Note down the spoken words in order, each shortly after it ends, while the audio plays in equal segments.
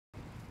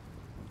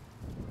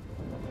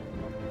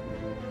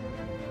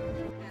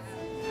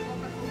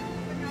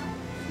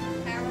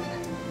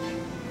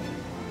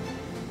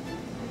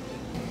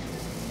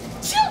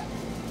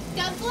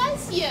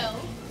That's you.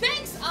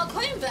 Thanks, I'll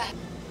call you back.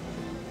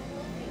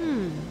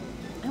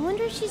 I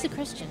wonder if she's a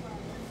Christian.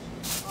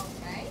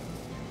 Okay.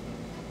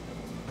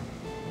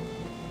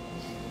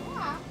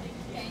 Yeah.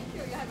 Thank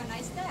you. You have a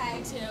nice day.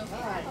 You too.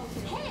 Hi.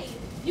 Hey,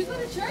 you go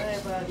to church?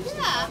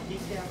 Yeah.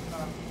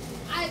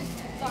 I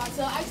thought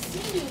so. I've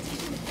seen you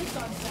teaching the kids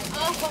on Sunday.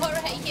 Oh, all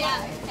right,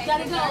 yeah. Thank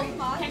Gotta you very go.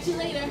 much. Catch you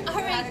later. All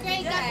right, Have a great.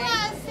 good God day.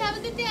 bless. Have a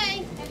good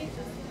day.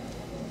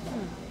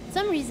 For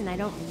some reason, I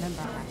don't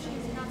remember her.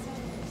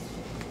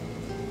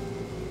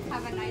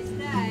 Have a nice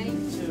day.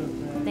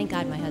 Thank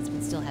God my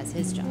husband still has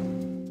his job.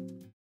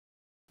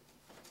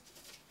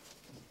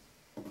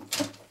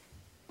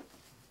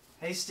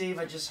 Hey, Steve,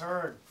 I just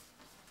heard.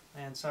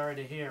 Man, sorry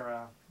to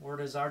hear.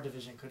 Word is our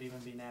division could even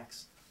be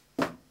next.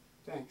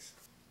 Thanks.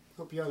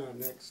 Hope you're not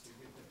next.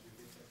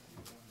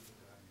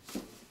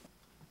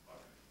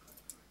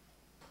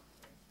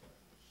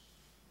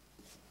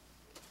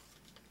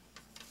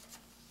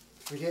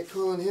 Forget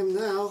calling him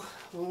now.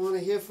 Won't want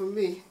to hear from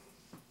me.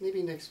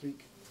 Maybe next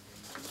week.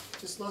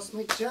 Just lost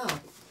my job.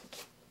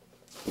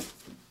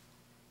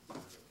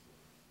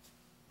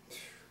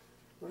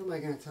 What am I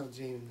going to tell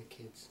Jane and the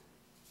kids?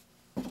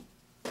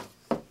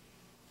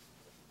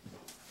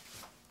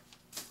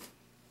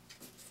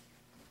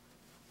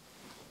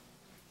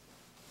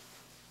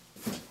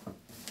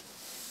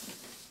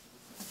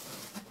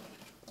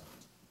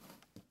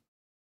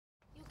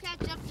 You'll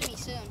catch up to me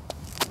soon.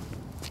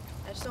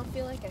 I just don't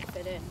feel like I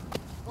fit in.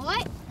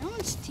 What? No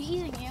one's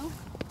teasing you.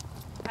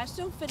 I just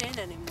don't fit in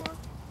anymore.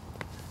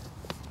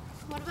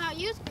 What about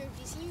youth group?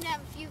 You seem to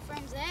have a few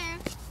friends there.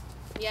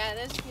 Yeah,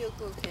 there's a few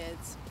cool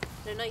kids.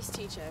 They're a nice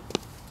teacher.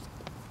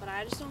 But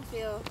I just don't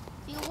feel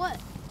Feel what?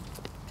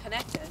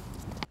 connected.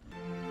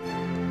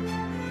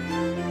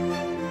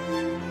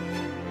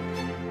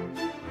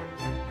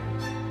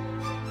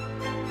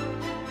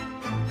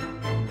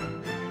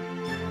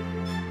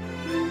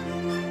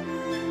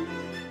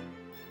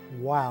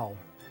 Wow.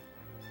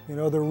 You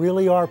know, there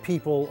really are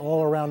people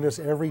all around us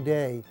every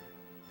day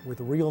with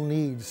real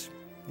needs,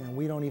 and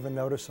we don't even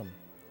notice them.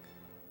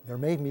 There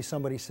may be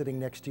somebody sitting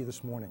next to you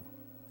this morning.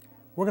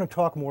 We're going to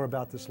talk more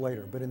about this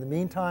later, but in the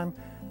meantime,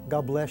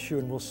 God bless you,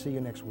 and we'll see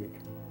you next week.